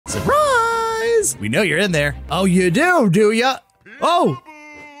Surprise! We know you're in there. Oh, you do ya? Oh!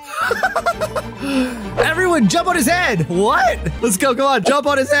 Everyone jump on his head. What? Let's go, come on, jump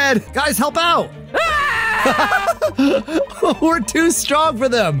on his head. Guys, help out. We're too strong for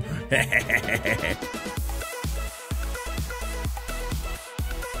them.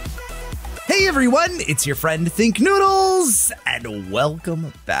 Hey everyone, it's your friend Thinknoodles, and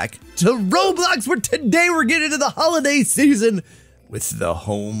welcome back to Roblox, where today we're getting into the holiday season with the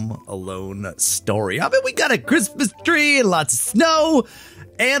Home Alone story. I mean, we got a Christmas tree and lots of snow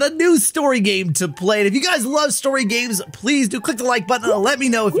and a new story game to play. And if you guys love story games, please do click the like button and let me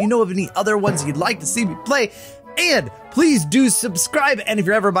know if you know of any other ones you'd like to see me play. And please do subscribe. And if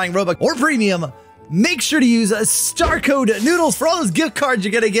you're ever buying Robux or Premium, make sure to use a star code Noodles for all those gift cards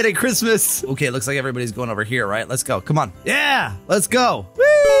you're gonna get at Christmas. Okay, it looks like everybody's going over here, right? Let's go, come on. Yeah, let's go.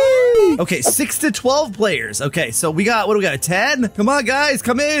 Whee! Okay, 6 to 12 players. Okay, so we got, what do we got, 10? Come on, guys,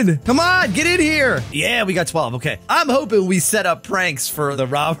 come in. Come on, get in here. Yeah, we got 12, okay. I'm hoping we set up pranks for the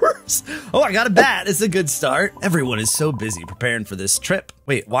robbers. Oh, I got a bat, it's a good start. Everyone is so busy preparing for this trip.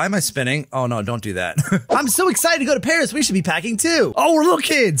 Wait, why am I spinning? Oh no, don't do that. I'm so excited to go to Paris. We should be packing too. Oh, we're little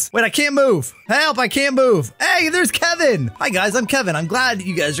kids. Wait, I can't move. Help, I can't move. Hey, there's Kevin. Hi guys, I'm Kevin. I'm glad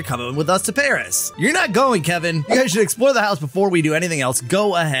you guys are coming with us to Paris. You're not going, Kevin. You guys should explore the house before we do anything else.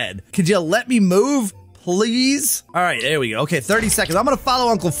 Go ahead. Could you let me move, please? All right, there we go. Okay, 30 seconds. I'm gonna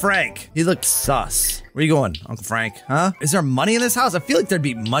follow Uncle Frank. He looks sus. Where you going, Uncle Frank? Huh? Is there money in this house? I feel like there'd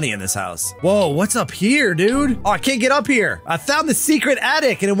be money in this house. Whoa, what's up here, dude? Oh, I can't get up here. I found the secret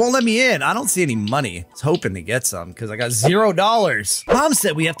attic and it won't let me in. I don't see any money. I was hoping to get some because I got $0. Mom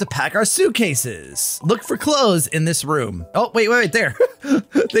said we have to pack our suitcases. Look for clothes in this room. Oh, wait, there.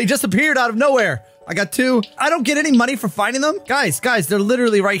 They just appeared out of nowhere. I got 2. I don't get any money for finding them. Guys, they're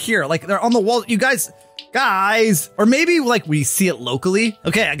literally right here. Like, they're on the wall. You guys, or maybe like we see it locally.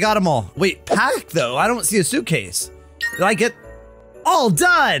 Okay, I got them all. Wait, pack though. I don't see a suitcase. Did I get all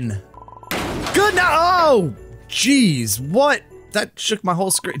done? Good now. Oh, geez, what? That shook my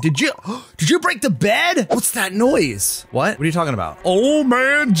whole screen. Did you break the bed? What's that noise? What are you talking about? Old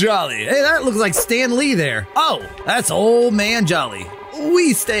Man Jolly. Hey, that looks like Stan Lee there. Oh, that's Old Man Jolly.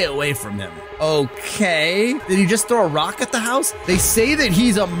 We stay away from him. Okay. Did he just throw a rock at the house? They say that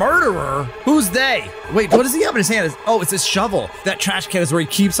he's a murderer. Who's they? Wait, what does he have in his hand? Oh, it's his shovel. That trash can is where he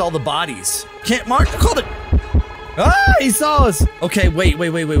keeps all the bodies. Can't Mark called it. Ah, he saw us. Okay, wait.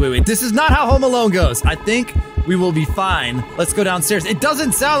 This is not how Home Alone goes. I think we will be fine. Let's go downstairs. It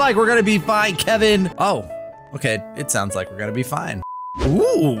doesn't sound like we're gonna be fine, Kevin. Oh, okay. It sounds like we're gonna be fine.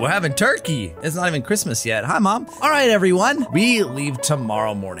 Ooh, we're having turkey. It's not even Christmas yet. Hi, Mom. All right, everyone. We leave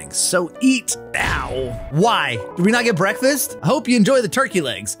tomorrow morning, so eat now. Why? Did we not get breakfast? I hope you enjoy the turkey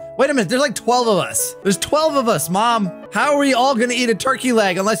legs. Wait a minute, there's like 12 of us. There's 12 of us, Mom. How are we all gonna eat a turkey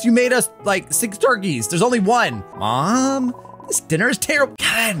leg unless you made us like 6 turkeys? There's only 1. Mom, this dinner is terrible.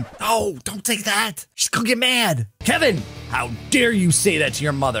 Kevin, no, don't take that. She's gonna get mad. Kevin, how dare you say that to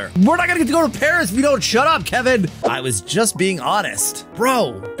your mother? We're not gonna get to go to Paris if you don't shut up, Kevin. I was just being honest.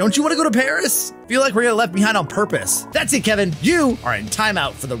 Bro, don't you wanna go to Paris? Feel like we're gonna left behind on purpose. That's it, Kevin. You are in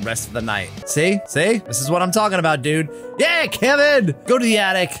timeout for the rest of the night. See? This is what I'm talking about, dude. Yeah, Kevin, go to the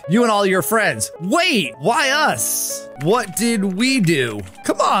attic. You and all your friends. Wait, why us? What did we do?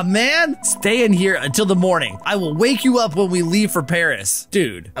 Come on, man. Stay in here until the morning. I will wake you up when we leave for Paris.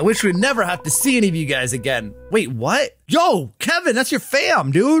 Dude, I wish we'd never have to see any of you guys again. Wait, what? Yo, Kevin, that's your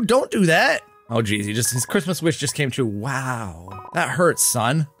fam, dude. Don't do that. Oh, geez, his Christmas wish just came true. Wow, that hurts,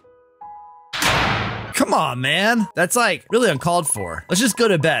 son. Come on, man. That's like really uncalled for. Let's just go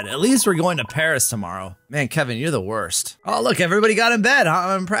to bed. At least we're going to Paris tomorrow. Man, Kevin, you're the worst. Oh, look, everybody got in bed.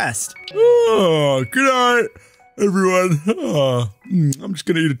 I'm impressed. Oh, good night, everyone. I'm just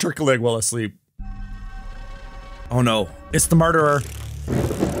gonna eat a turkey leg while I sleep. Oh no, it's the murderer.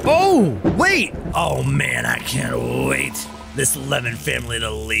 Oh, wait. Oh man, I can't wait. This Lemon family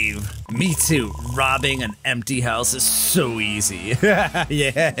to leave. Me too. Robbing an empty house is so easy. Yeah,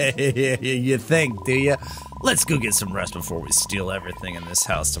 you think, do you? Let's go get some rest before we steal everything in this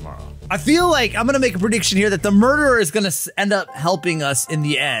house tomorrow. I feel like I'm gonna make a prediction here that the murderer is gonna end up helping us in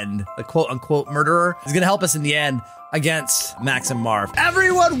the end. The quote-unquote murderer is gonna help us in the end against Max and Marv.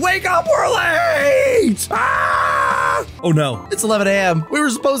 Everyone wake up, we're late! Ah! Oh no, it's 11 a.m. We were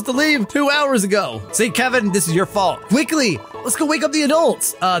supposed to leave 2 hours ago. See, Kevin, this is your fault. Quickly, let's go wake up the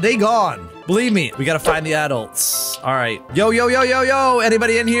adults. They gone. Believe me, we gotta find the adults. All right, yo,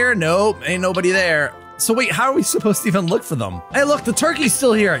 anybody in here? Nope, ain't nobody there. So wait, how are we supposed to even look for them? Hey, look, the turkey's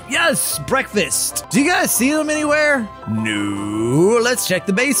still here. Yes, breakfast. Do you guys see them anywhere? No, let's check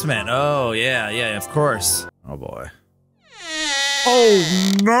the basement. Oh, yeah, of course. Oh boy.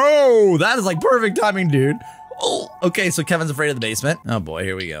 Oh no, that is like perfect timing, dude. Oh, okay, so Kevin's afraid of the basement. Oh boy,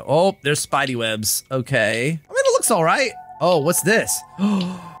 here we go. Oh, there's spidey webs. Okay. I mean, it looks all right. Oh, what's this?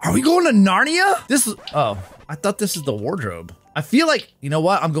 Are we going to Narnia? This is, oh, I thought this is the wardrobe. I feel like, you know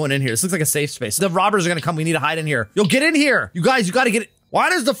what? I'm going in here. This looks like a safe space. The robbers are gonna come. We need to hide in here. Yo, get in here. You guys, you gotta get it. Why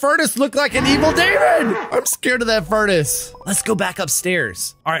does the furnace look like an evil demon? I'm scared of that furnace. Let's go back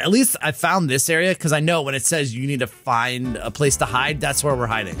upstairs. All right, at least I found this area because I know when it says you need to find a place to hide, that's where we're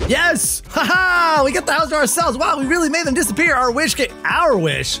hiding. Yes, haha, we got the house to ourselves. Wow, we really made them disappear. Our wish, our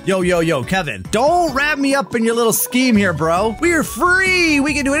wish. Yo, Kevin, don't wrap me up in your little scheme here, bro. We are free.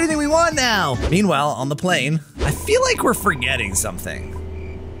 We can do anything we want now. Meanwhile, on the plane, I feel like we're forgetting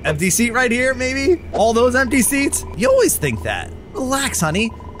something. Empty seat right here, maybe? All those empty seats? You always think that. Relax,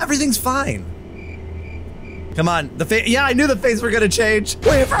 honey. Everything's fine. Come on. Yeah, I knew the face were gonna change.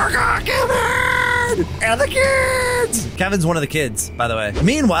 We forgot Kevin! And the kids! Kevin's one of the kids, by the way.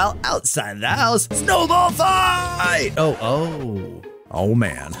 Meanwhile, outside the house, snowball fight! Oh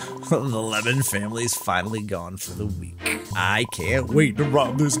man. The Lemon family's finally gone for the week. I can't wait to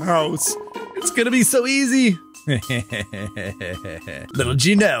rob this house. It's gonna be so easy. Little do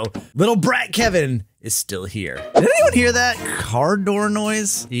you know, little brat Kevin is still here. Did anyone hear that car door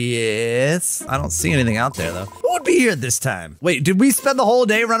noise? Yes. I don't see anything out there though. Who would be here this time? Wait, did we spend the whole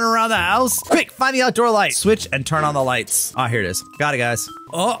day running around the house? Quick, find the outdoor light. Switch and turn on the lights. Oh, here it is. Got it, guys.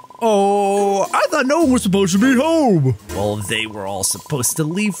 Uh-oh, I thought no one was supposed to be home. Well, they were all supposed to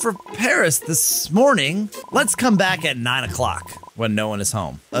leave for Paris this morning. Let's come back at 9 o'clock when no one is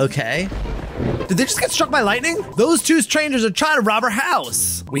home. Okay. Did they just get struck by lightning? Those two strangers are trying to rob our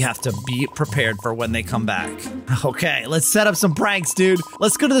house. We have to be prepared for when they come back. Okay, let's set up some pranks, dude.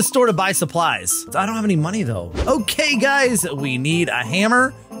 Let's go to the store to buy supplies. I don't have any money though. Okay, guys, we need a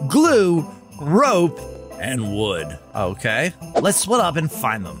hammer, glue, rope, and wood. Okay, let's split up and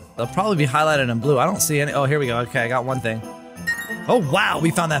find them. They'll probably be highlighted in blue. I don't see any. Oh, here we go. Okay, I got one thing. Oh, wow, we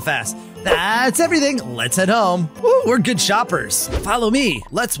found that fast. That's everything. Let's head home. Woo, we're good shoppers. Follow me.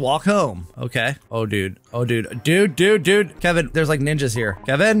 Let's walk home. Okay. Oh, dude. Oh, dude. Dude. Kevin, there's like ninjas here.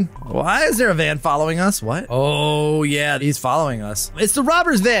 Kevin, why is there a van following us? What? Oh, yeah, he's following us. It's the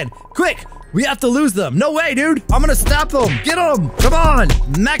robbers van. Quick. We have to lose them. No way, dude. I'm gonna stop them. Get them. Come on.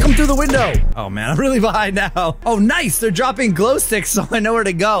 Smack them through the window. Oh, man, I'm really behind now. Oh, nice. They're dropping glow sticks, so I know where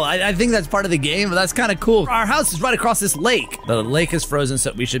to go. I think that's part of the game, but that's kind of cool. Our house is right across this lake. The lake is frozen,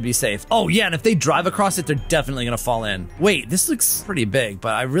 so we should be safe. Oh, yeah, and if they drive across it, they're definitely gonna fall in. Wait, this looks pretty big,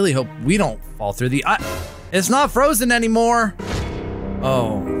 but I really hope we don't fall through the... It's not frozen anymore.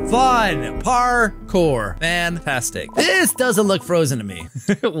 Oh, fun parkour. Fantastic. This doesn't look frozen to me.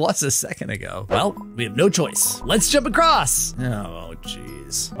 It was a second ago. Well, we have no choice. Let's jump across. Oh,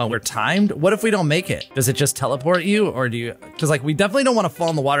 jeez. Oh, we're timed? What if we don't make it? Does it just teleport you or do you, because like we definitely don't want to fall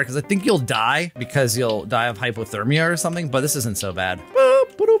in the water because I think you'll die because you'll die of hypothermia or something, but this isn't so bad.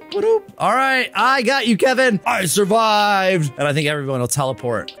 All right, I got you, Kevin. I survived. And I think everyone will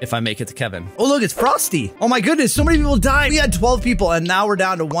teleport if I make it to Kevin. Oh, look, it's Frosty. Oh my goodness, so many people died. We had 12 people and now we're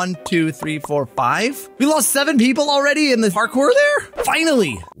down to 1, 2, 3, 4, 5. We lost 7 people already in the parkour there?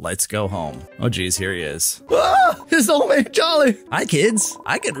 Finally. Let's go home. Oh geez, here he is. Ah, his old man Jolly. Hi, kids.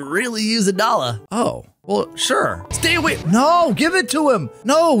 I could really use $1. Oh. Well, sure. Stay away. No, give it to him.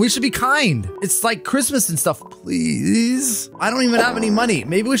 No, we should be kind. It's like Christmas and stuff. Please. I don't even have any money.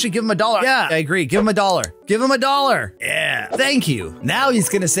 Maybe we should give him $1. Yeah, I agree. Give him $1. Give him $1. Yeah. Thank you. Now he's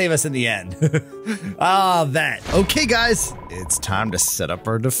going to save us in the end. Ah, that. Okay, guys. It's time to set up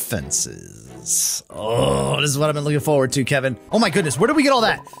our defenses. Oh, this is what I've been looking forward to, Kevin. Oh my goodness, where did we get all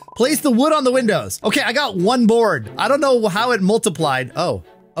that? Place the wood on the windows. Okay, I got 1 board. I don't know how it multiplied. Oh,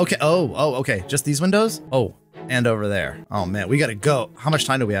 okay. Oh, okay. Just these windows? Oh, and over there. Oh man, we gotta go. How much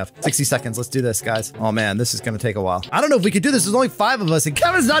time do we have? 60 seconds. Let's do this, guys. Oh man, this is gonna take a while. I don't know if we could do this. There's only 5 of us and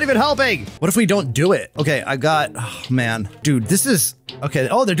Kevin's not even helping. What if we don't do it? Okay, I got, oh man. Dude, this is, okay.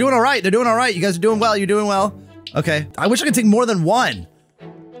 Oh, they're doing all right. They're doing all right. You guys are doing well. You're doing well. Okay, I wish I could take more than 1.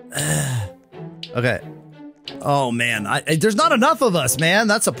 Okay. Oh man, there's not enough of us, man.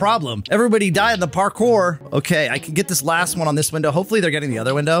 That's a problem. Everybody died in the parkour. Okay, I can get this last one on this window. Hopefully they're getting the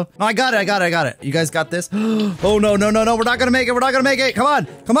other window. No, I got it. You guys got this? Oh no. We're not gonna make it. Come on.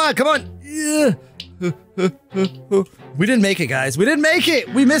 Yeah. We didn't make it, guys. We didn't make it.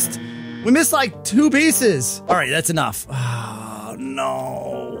 We missed like 2 pieces. All right, that's enough. Oh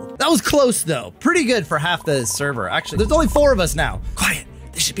no. That was close though. Pretty good for half the server. Actually, there's only 4 of us now. Quiet.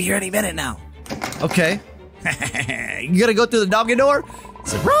 They should be here any minute now. Okay. You gotta go through the doggy door?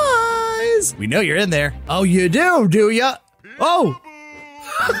 Surprise! We know you're in there. Oh, you do ya? Oh!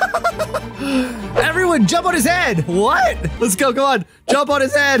 Everyone jump on his head. What? Let's go. Come on. Jump on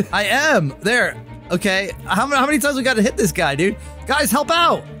his head. I am. There. Okay. How many times we got to hit this guy, dude? Guys, help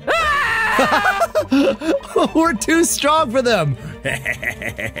out. We're too strong for them.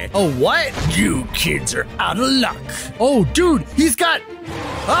 Oh, what? You kids are out of luck. Oh, dude, he's got...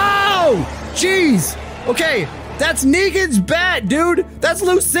 Oh, jeez. Okay, that's Negan's bat, dude. That's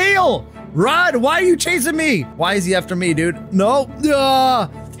Lucille. Rod, why are you chasing me? Why is he after me, dude? No.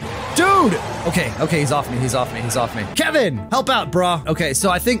 Dude. Okay, he's off me. He's off me. Kevin, help out, bro. Okay, so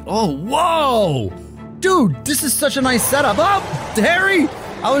I think... Oh, whoa. Dude, this is such a nice setup. Oh, Harry.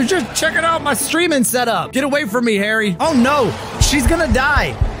 I was just checking out my streaming setup. Get away from me, Harry. Oh no, she's gonna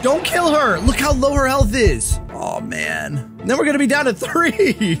die. Don't kill her. Look how low her health is. Oh man. Then we're gonna be down to 3.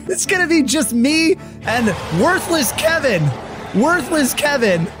 It's gonna be just me and worthless Kevin. Worthless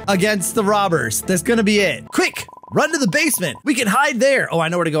Kevin against the robbers. That's gonna be it. Quick, run to the basement. We can hide there. Oh, I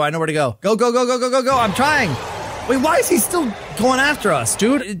know where to go. Go. I'm trying. Wait, why is he still going after us,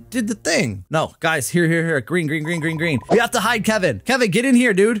 dude? It did the thing. No, guys, here. Green. We have to hide Kevin. Kevin, get in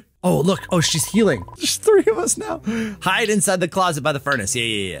here, dude. Oh, look. Oh, she's healing. There's 3 of us now. Hide inside the closet by the furnace.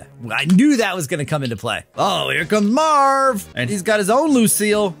 Yeah. I knew that was going to come into play. Oh, here comes Marv. And he's got his own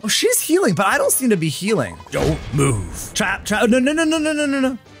Lucille. Oh, she's healing, but I don't seem to be healing. Don't move. Trap.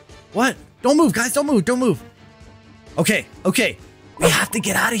 No. What? Don't move, guys. Don't move. Okay. We have to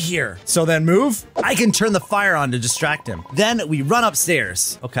get out of here. So then move. I can turn the fire on to distract him. Then we run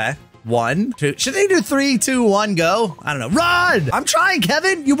upstairs. Okay. 1, 2. Should they do 3, 2, 1, go? I don't know. Run! I'm trying,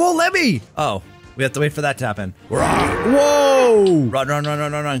 Kevin. You won't let me. Oh, we have to wait for that to happen. Run. Whoa! Run.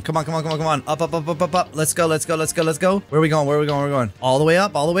 Come on. Up. Let's go. Where are we going? All the way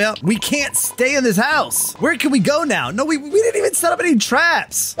up. We can't stay in this house. Where can we go now? No, we didn't even set up any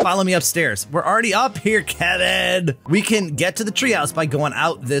traps. Follow me upstairs. We're already up here, Kevin. We can get to the treehouse by going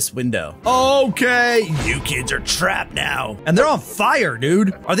out this window. Okay, you kids are trapped now. And they're on fire,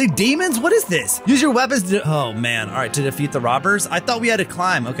 dude. Are they demons? What is this? Use your weapons to... Oh, man. All right, to defeat the robbers? I thought we had to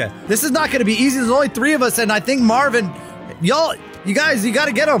climb. Okay. This is not going to be easy. There's only 3 of us, and I think Marvin... Y'all, you guys, you got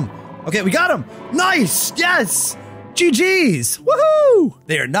to get them. Okay, we got him. Nice. Yes. GG's. Woohoo.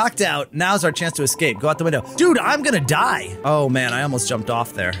 They are knocked out. Now's our chance to escape. Go out the window. Dude, I'm going to die. Oh, man, I almost jumped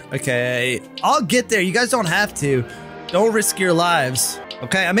off there. Okay, I'll get there. You guys don't have to. Don't risk your lives.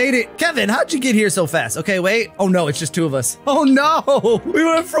 Okay, I made it. Kevin, how'd you get here so fast? Okay, wait. Oh, no, it's just 2 of us. Oh, no. We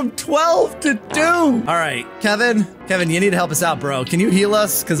went from 12 to 2. All right, Kevin, you need to help us out, bro. Can you heal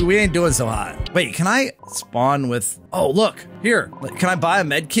us? Because we ain't doing so hot. Wait, can I spawn with... Oh, look. Here. Can I buy a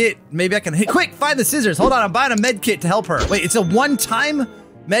med kit? Maybe I can hit... Quick, find the scissors. Hold on, I'm buying a med kit to help her. Wait, it's a one-time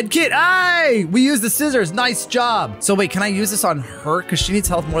med kit? Aye! We used the scissors. Nice job. So, wait, can I use this on her? Because she needs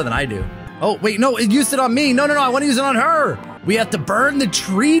health more than I do. Oh, wait, no, it used it on me. No, I want to use it on her. We have to burn the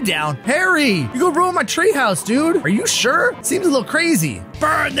tree down. Harry, you gonna ruin my tree house, dude. Are you sure? Seems a little crazy.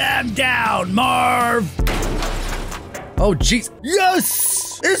 Burn them down, Marv. Oh, jeez.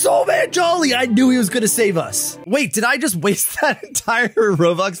 Yes! It's Old Man Jolly. I knew he was gonna save us. Wait, did I just waste that entire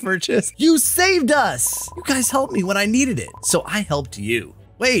Roblox purchase? You saved us. You guys helped me when I needed it. So I helped you.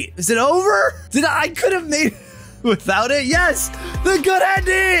 Wait, is it over? I could have made it without it? Yes, the good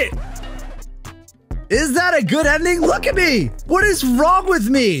ending. Is that a good ending? Look at me. What is wrong with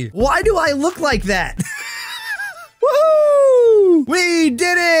me? Why do I look like that? Woo! We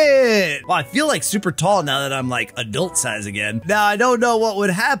did it! Well, I feel like super tall now that I'm like adult size again. Now, I don't know what would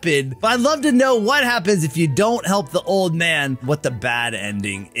happen, but I'd love to know what happens if you don't help the old man, what the bad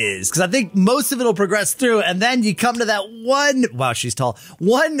ending is. Because I think most of it will progress through, and then you come to that one, wow, she's tall,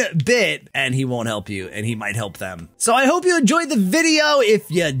 one bit, and he won't help you, and he might help them. So I hope you enjoyed the video.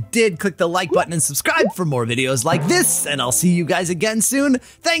 If you did, click the like button and subscribe for more videos like this, and I'll see you guys again soon.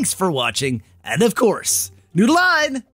 Thanks for watching, and of course, Noodle on!